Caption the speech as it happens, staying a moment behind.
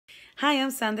Hi,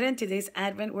 I'm Sandra and today's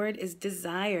Advent word is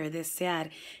desire, desear.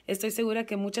 Estoy segura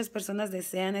que muchas personas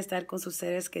desean estar con sus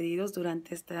seres queridos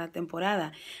durante esta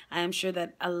temporada. I am sure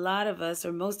that a lot of us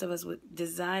or most of us would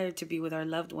desire to be with our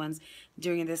loved ones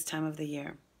during this time of the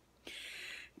year.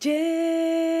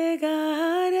 Llegaré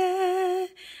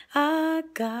a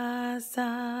casa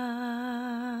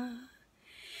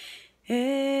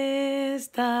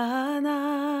esta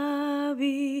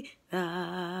Navidad.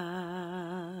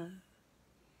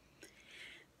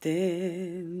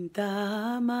 Ten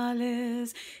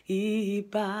tamales y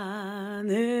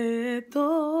panetón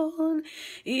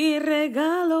y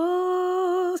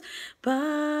regalos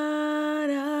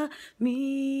para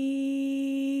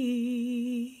mí.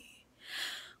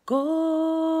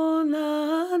 Con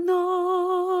la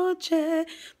noche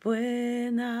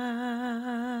buena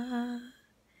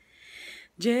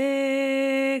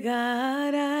llegará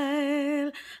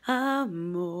el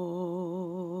amor.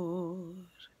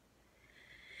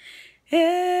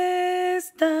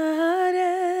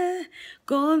 Estaré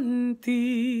contigo,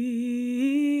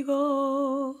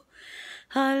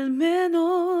 al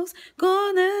menos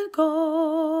con el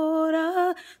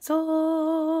corazón.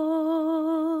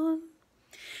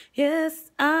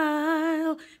 Yes,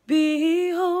 I'll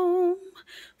be home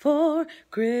for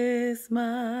Christmas.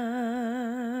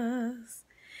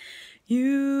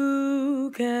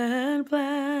 You can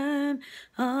plan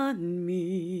on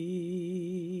me.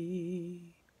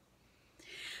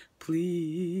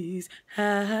 Please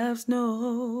have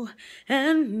snow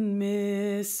and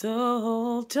mistletoe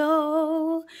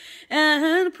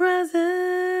and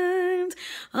presents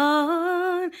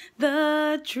on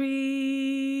the tree.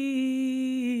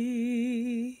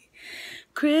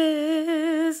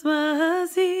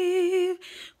 Christmas Eve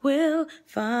will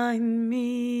find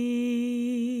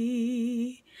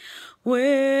me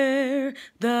where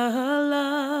the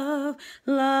love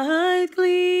light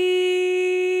gleams.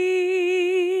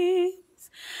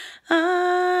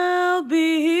 I'll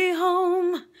be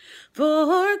home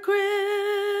for Christmas,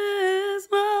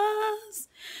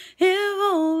 if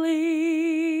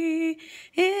only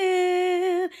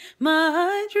in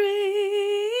my dreams,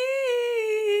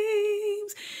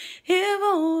 if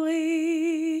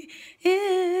only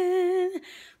in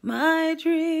my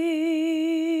dreams.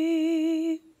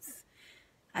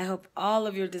 I hope all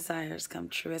of your desires come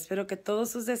true. Espero que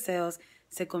todos sus deseos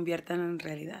se conviertan en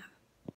realidad.